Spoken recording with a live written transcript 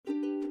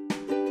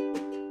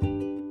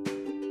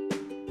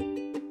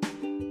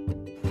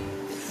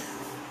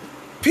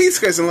Peace,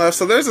 grace, and love.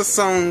 So there's a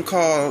song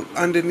called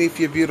Underneath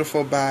You're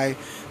Beautiful by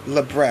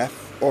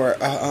Labyrinth, or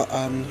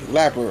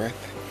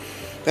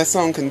Labyrinth. That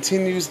song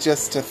continues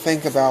just to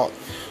think about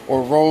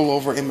or roll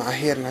over in my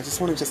head, and I just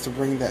wanted just to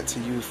bring that to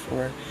you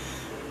for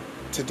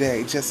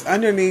today. Just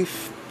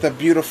underneath the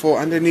beautiful,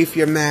 underneath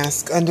your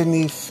mask,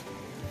 underneath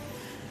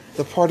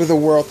the part of the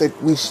world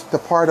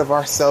the part of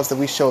ourselves that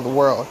we show the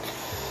world.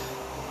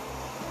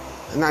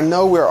 And I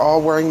know we're all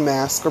wearing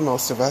masks, or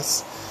most of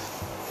us.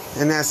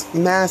 And as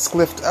masks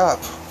lift up,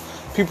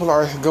 people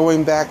are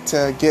going back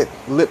to get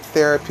lip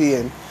therapy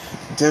and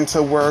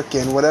dental work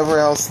and whatever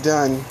else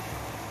done.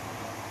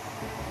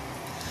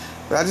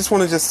 But I just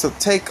want to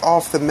take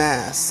off the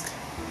mask.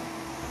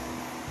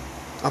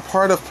 A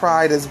part of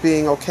pride is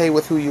being okay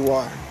with who you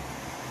are.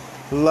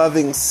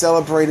 Loving,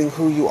 celebrating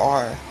who you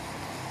are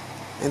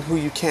and who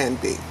you can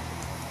be.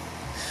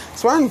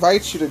 So I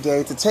invite you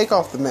today to take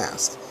off the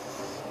mask.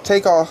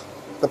 Take off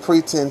the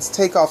pretense.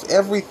 Take off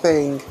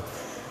everything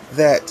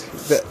that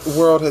the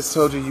world has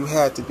told you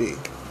had to be,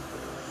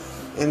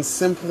 and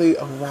simply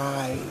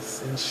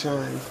arise and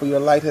shine, for your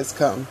light has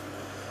come.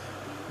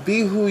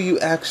 Be who you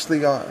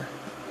actually are.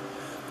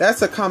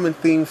 That's a common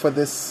theme for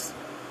this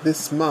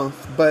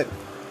month, but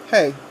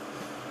hey,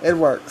 it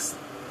works.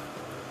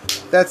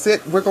 That's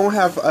it. We're going to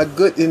have a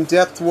good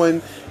in-depth one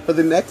for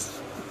the next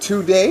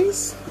 2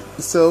 days,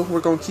 so we're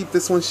going to keep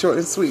this one short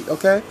and sweet,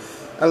 okay?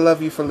 I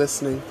love you for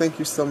listening. Thank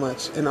you so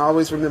much, and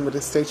always remember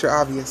to state your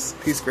obvious.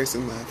 Peace, grace,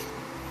 and love.